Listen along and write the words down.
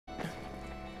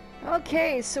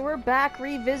Okay, so we're back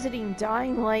revisiting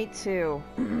Dying Light 2.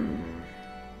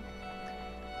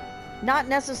 Not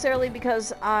necessarily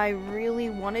because I really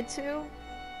wanted to.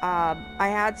 I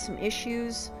had some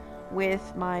issues with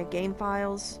my game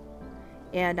files,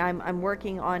 and I'm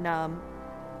working on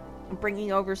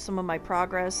bringing over some of my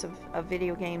progress of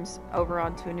video games over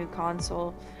onto a new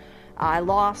console. I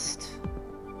lost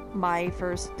my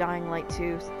first Dying Light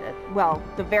 2, well,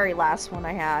 the very last one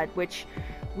I had, which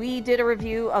we did a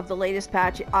review of the latest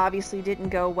patch. It obviously didn't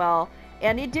go well,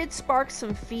 and it did spark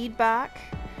some feedback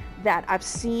that I've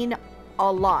seen a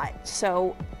lot.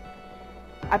 So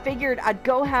I figured I'd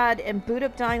go ahead and boot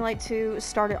up Dying Light 2,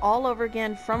 start it all over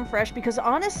again from fresh, because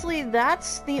honestly,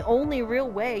 that's the only real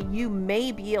way you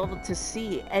may be able to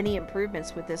see any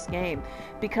improvements with this game.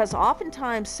 Because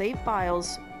oftentimes save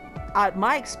files,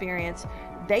 my experience,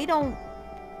 they don't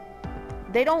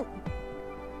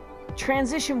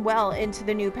transition well into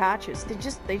the new patches.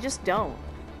 They just don't.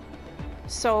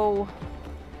 So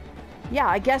yeah,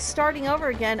 I guess starting over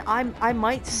again, I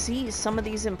might see some of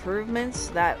these improvements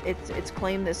that it's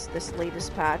claimed this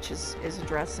latest patch is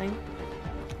addressing,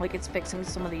 like it's fixing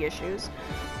some of the issues.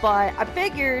 But I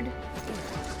figured,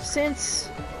 since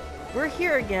we're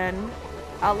here again,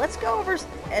 let's go over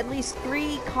at least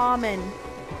three common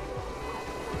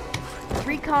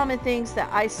things that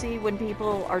I see when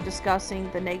people are discussing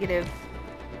the negative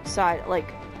side,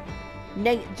 like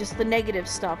just the negative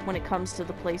stuff when it comes to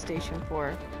the PlayStation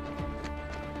 4.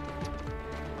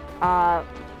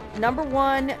 Number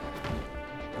one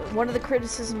of the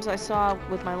criticisms I saw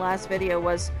with my last video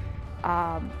was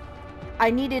I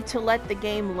needed to let the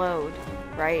game load,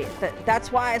 right?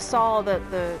 That's why I saw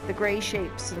the gray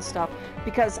shapes and stuff,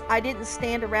 because I didn't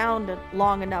stand around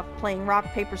long enough playing rock,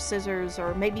 paper, scissors,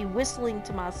 or maybe whistling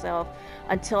to myself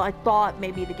until I thought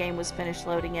maybe the game was finished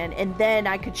loading in, and then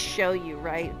I could show you,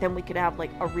 right? Then we could have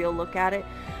like a real look at it.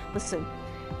 Listen,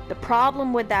 the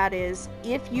problem with that is,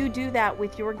 if you do that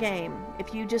with your game,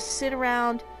 if you just sit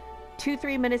around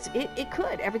 2-3 minutes,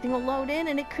 everything will load in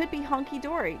and it could be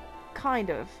hunky-dory,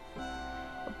 kind of.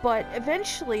 But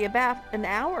eventually, about an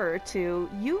hour or two,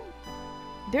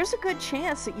 there's a good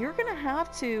chance that you're going to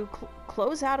have to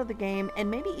close out of the game and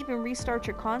maybe even restart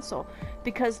your console,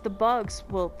 because the bugs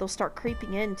they'll start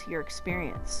creeping into your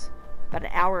experience about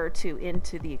an hour or two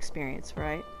into the experience,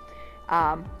 right?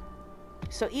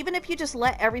 So even if you just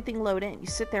let everything load in, you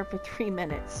sit there for 3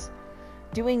 minutes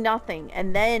doing nothing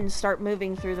and then start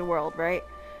moving through the world, right?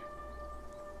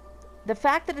 The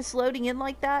fact that it's loading in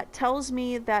like that tells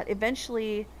me that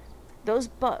eventually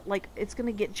it's going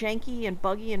to get janky and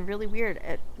buggy and really weird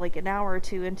at like an hour or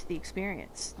two into the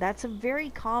experience. That's a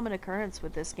very common occurrence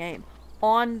with this game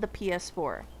on the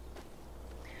PS4.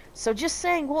 So just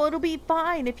saying, well, it'll be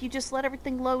fine if you just let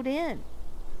everything load in.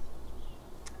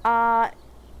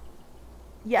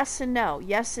 Yes and no.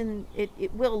 Yes, and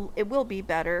it will be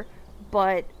better,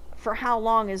 but for how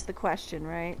long is the question,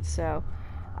 right? So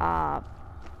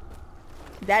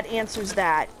that answers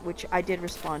that, which I did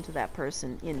respond to that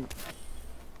person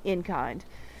in kind.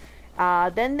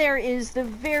 Then there is the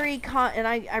and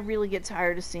I really get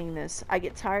tired of seeing this. I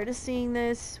get tired of seeing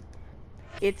this.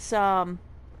 It's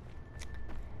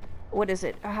what is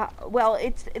it? Well,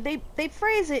 they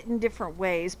phrase it in different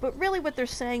ways, but really what they're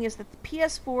saying is that the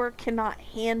PS4 cannot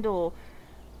handle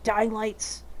Dying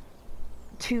Light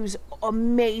 2's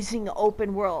amazing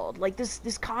open world. Like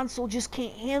this console just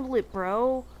can't handle it,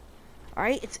 bro.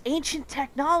 Alright? It's ancient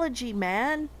technology,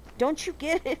 man. Don't you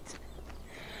get it?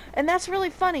 And that's really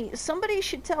funny. Somebody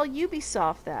should tell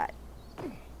Ubisoft that.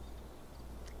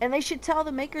 And they should tell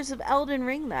the makers of Elden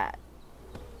Ring that.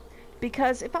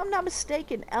 Because if I'm not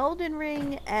mistaken, Elden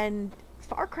Ring and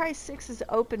Far Cry 6's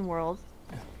open world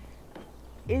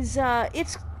is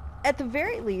it's at the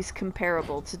very least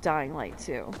comparable to Dying Light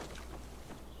 2.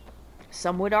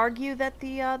 Some would argue that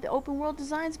the open world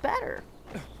design's better.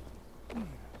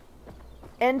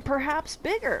 And perhaps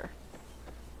bigger.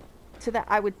 To that,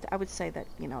 I would say that,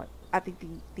 you know, I think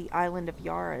the island of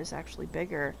Yara is actually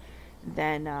bigger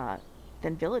than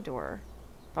Villador,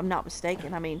 if I'm not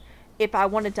mistaken. I mean, if I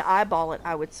wanted to eyeball it,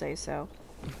 I would say so.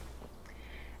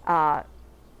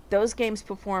 Those games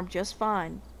perform just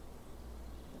fine.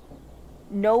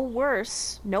 No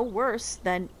worse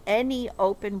than any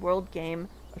open world game,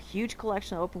 a huge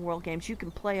collection of open world games you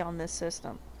can play on this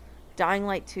system. Dying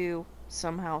Light 2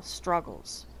 somehow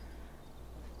struggles.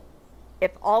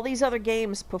 If all these other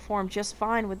games perform just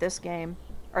fine with this game,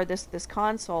 or this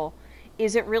console,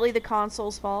 is it really the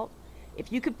console's fault? If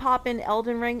you could pop in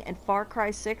Elden Ring and Far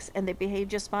Cry 6 and they behave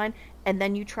just fine, and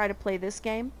then you try to play this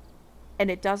game and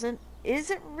it doesn't,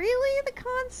 is it really the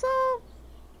console?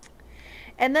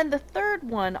 And then the third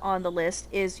one on the list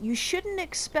is you shouldn't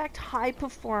expect high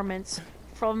performance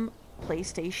from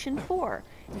PlayStation 4.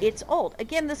 It's old.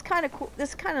 Again, it's kind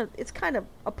of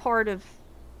a part of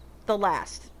the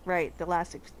last, right? The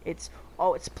last, it's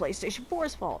PlayStation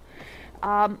 4's fault.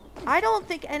 I don't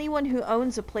think anyone who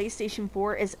owns a PlayStation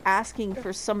 4 is asking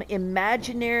for some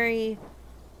imaginary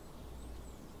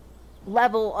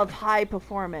level of high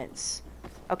performance.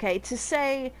 Okay, to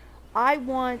say I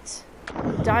want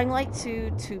Dying Light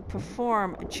 2 to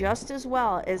perform just as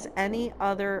well as any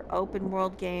other open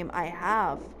world game I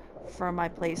have for my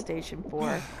PlayStation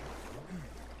 4.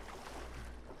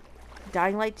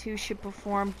 Dying Light 2 should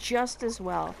perform just as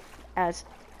well as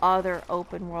other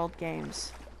open world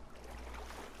games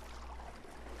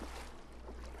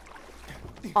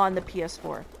on the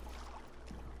PS4.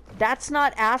 That's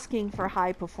not asking for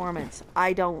high performance,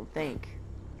 I don't think.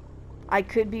 I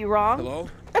could be wrong. Hello?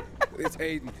 It's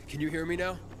Aiden. Can you hear me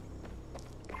now?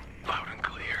 Loud and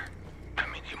clear. That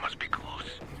means you must be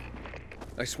close.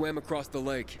 I swam across the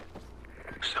lake.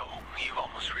 So, you've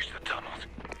almost reached the tunnels.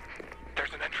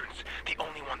 There's an entrance, the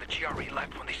only one the GRE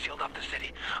left when they sealed off the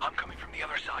city. I'm coming from the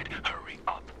other side. Hurry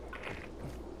up.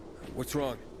 What's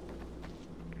wrong?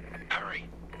 Hurry.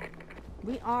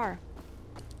 We are.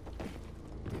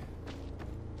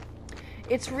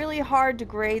 It's really hard to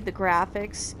grade the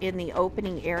graphics in the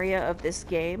opening area of this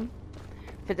game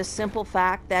for the simple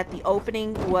fact that the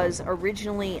opening was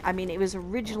originally, it was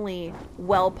originally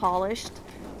well polished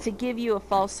to give you a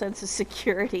false sense of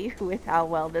security with how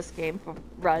well this game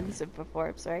runs and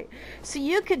performs, right? So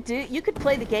you could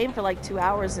play the game for like 2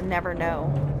 hours and never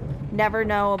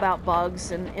know about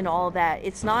bugs and all that.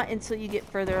 It's not until you get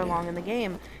further along in the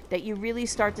game that you really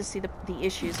start to see the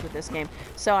issues with this game.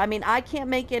 So, I can't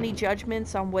make any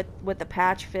judgments on what the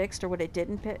patch fixed or what it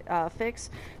didn't fix,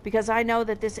 because I know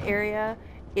that this area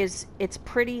it's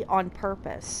pretty on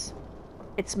purpose.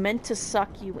 It's meant to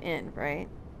suck you in, right?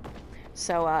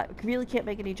 So, really can't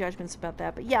make any judgments about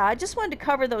that. But yeah, I just wanted to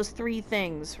cover those 3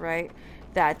 things, right,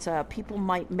 that people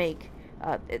might make,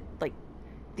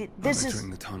 this is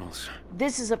the tunnels.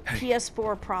 This is a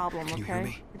PS4 problem, Can you hear okay?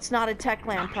 me? It's not a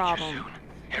Techland problem.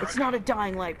 It's not a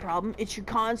Dying Light problem. It's your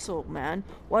console, man.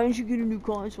 Why don't you get a new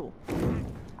console?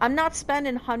 I'm not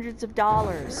spending hundreds of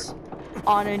dollars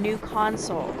on a new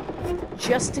console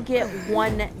just to get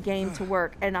one game to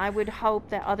work, and I would hope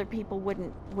that other people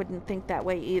wouldn't think that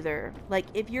way either. Like,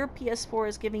 if your PS4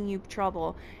 is giving you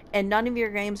trouble and none of your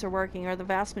games are working, or the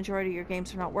vast majority of your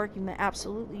games are not working, then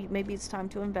absolutely maybe it's time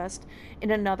to invest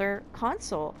in another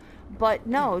console. But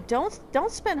no, don't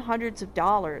spend hundreds of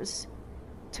dollars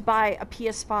to buy a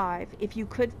PS5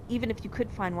 even if you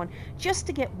could find one, just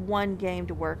to get one game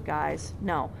to work, guys.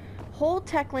 No. Hold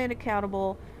Techland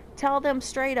accountable. Tell them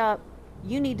straight up,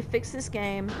 you need to fix this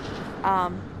game.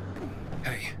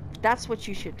 Hey. That's what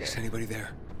you should do. Is anybody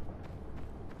there?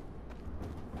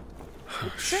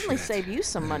 It'd certainly save you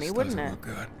some money, wouldn't it? Look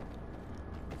good.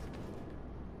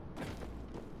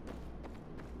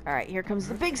 Alright, here comes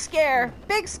the big scare.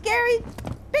 Big scary!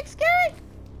 Big scary!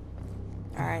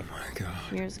 Alright, oh my God.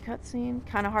 Here's a cutscene.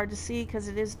 Kind of hard to see because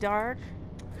it is dark.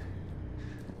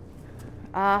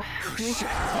 Are you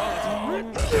alright?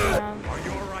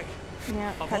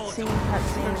 Yeah, cutscene.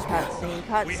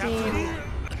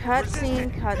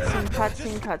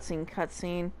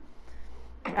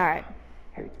 Alright.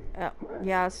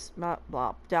 Yes, blah,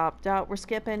 blah, blah, blah. We're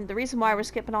skipping. The reason why we're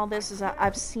skipping all this is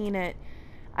I've seen it.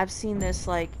 I've seen this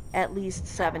like at least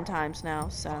 7 times now,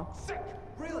 so.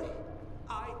 Really?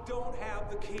 I don't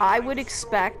have the key. I would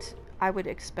expect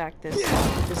this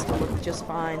to look just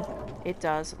fine. It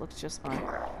does. It looks just fine.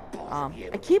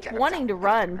 I keep wanting to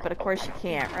run, but of course you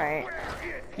can't, right?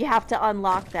 You have to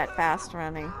unlock that fast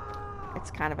running.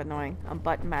 It's kind of annoying. I'm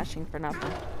button mashing for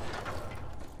nothing.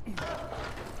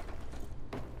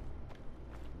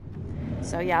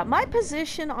 So yeah, my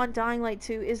position on Dying Light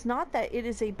 2 is not that it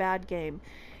is a bad game.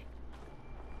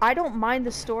 I don't mind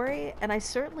the story, and I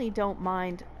certainly don't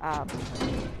mind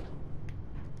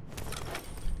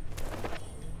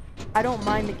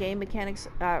the game mechanics,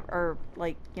 or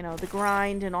like, you know, the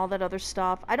grind and all that other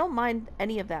stuff. I don't mind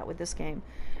any of that with this game.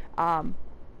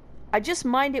 I just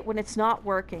mind it when it's not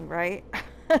working, right?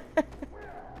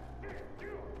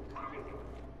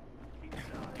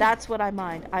 That's what I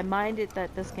mind. I mind it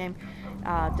that this game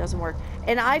doesn't work.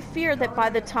 And I fear that by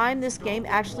the time this game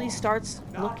actually starts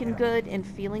looking good and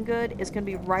feeling good, it's going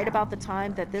to be right about the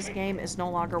time that this game is no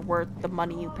longer worth the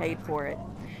money you paid for it.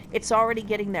 It's already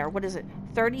getting there. What is it?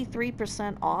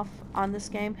 33% off on this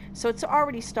game? So it's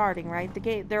already starting, right? The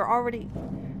game, they're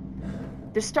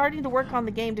starting to work on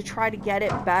the game to try to get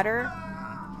it better.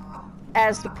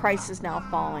 as the price is now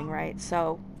falling, right?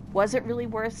 So, was it really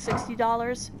worth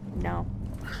 $60? No.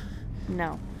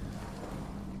 No.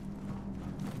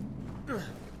 You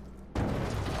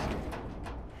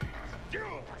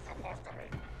were supposed to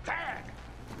be dead.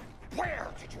 Where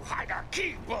did you hide our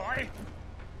key, boy?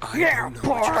 I Yeah, don't know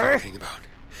what you're boy. talking about.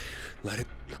 Let it...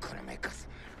 You're gonna make us.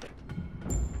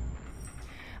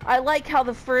 I like how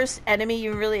the first enemy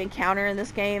you really encounter in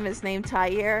this game is named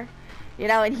Tyre. You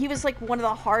know, and he was like one of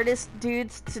the hardest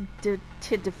dudes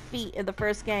to defeat in the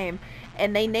first game.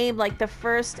 And they named like the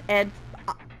first and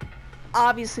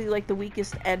obviously like the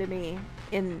weakest enemy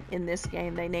in this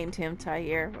game. They named him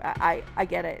Tyre. I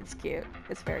get it. It's cute.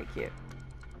 It's very cute.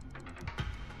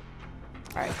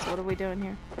 Alright, so what are we doing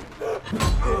here?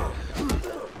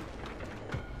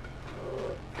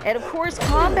 And of course,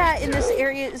 combat in this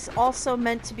area is also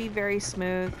meant to be very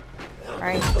smooth.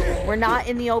 Right? We're not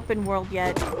in the open world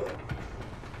yet.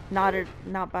 Not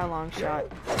by a long shot.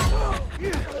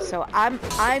 So I'm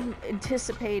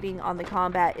anticipating on the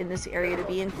combat in this area to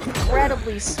be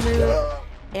incredibly smooth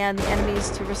and the enemies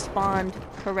to respond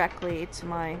correctly to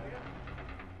my...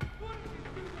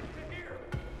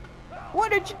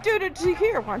 What did you do to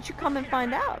here? Why don't you come and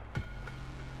find out?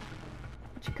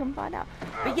 You come find out.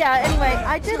 But yeah, anyway,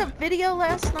 I did a video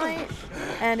last night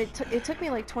and it took me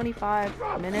like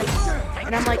 25 minutes,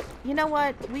 and I'm like, you know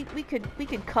what, we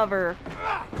could cover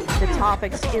the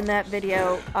topics in that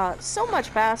video so much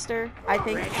faster, I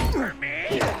think.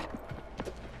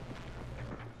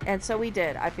 And so we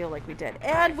did. I feel like we did.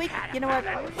 And we, you know what,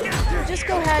 just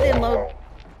go ahead and load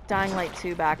Dying Light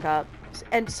 2 back up,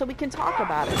 and so we can talk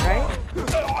about it, right?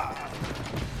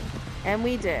 And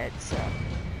we did. So.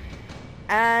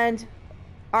 And,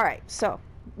 alright, so,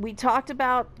 we talked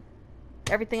about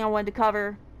everything I wanted to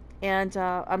cover, and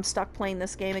I'm stuck playing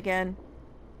this game again.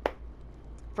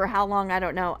 For how long, I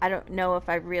don't know. I don't know if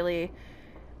I really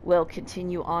will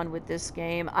continue on with this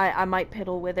game. I might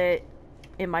piddle with it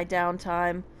in my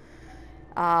downtime.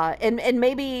 And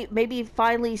maybe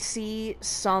finally see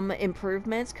some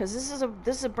improvements, because this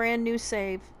is a brand new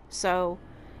save. So,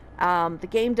 the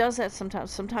game does that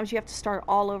sometimes. Sometimes you have to start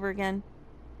all over again,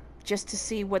 just to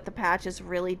see what the patches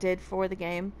really did for the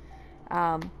game,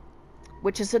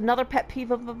 which is another pet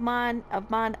peeve of mine.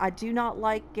 I do not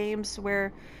like games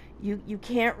where you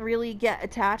can't really get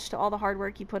attached to all the hard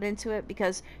work you put into it,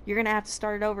 because you're gonna have to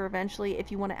start it over eventually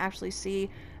if you want to actually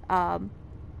see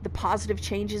the positive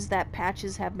changes that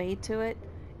patches have made to it,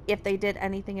 if they did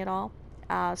anything at all.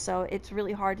 So it's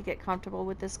really hard to get comfortable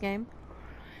with this game.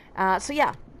 So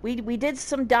yeah, we did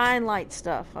some Dying Light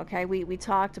stuff, okay? We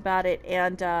talked about it,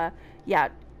 and yeah,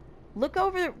 look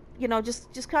over, you know,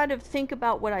 just kind of think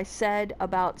about what I said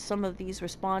about some of these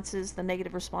responses, the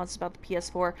negative responses about the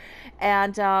PS4,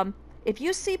 and if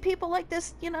you see people like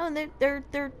this, you know, and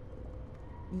they're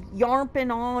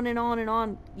yarping on and on and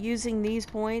on using these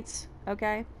points,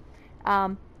 okay?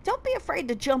 Don't be afraid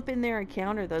to jump in there and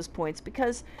counter those points,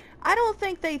 because I don't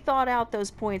think they thought out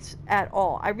those points at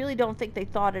all. I really don't think they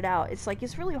thought it out. It's like,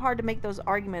 it's really hard to make those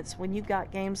arguments when you've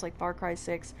got games like Far Cry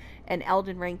 6 and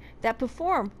Elden Ring that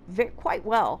perform quite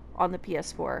well on the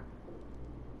PS4.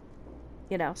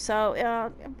 You know, so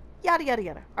yada yada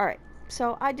yada. All right,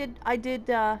 so I did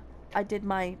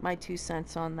my 2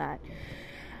 cents on that.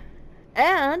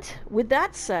 And with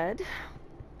that said,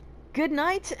 good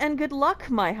night and good luck,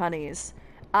 my honeys.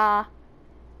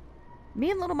 Me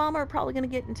and Little Mama are probably going to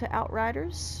get into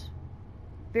Outriders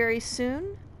very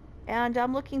soon, and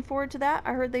I'm looking forward to that.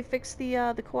 I heard they fixed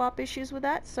the co-op issues with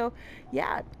that, so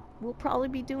yeah, we'll probably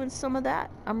be doing some of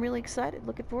that. I'm really excited,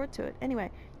 looking forward to it.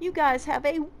 Anyway, you guys have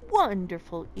a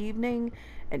wonderful evening,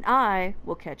 and I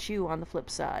will catch you on the flip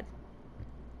side.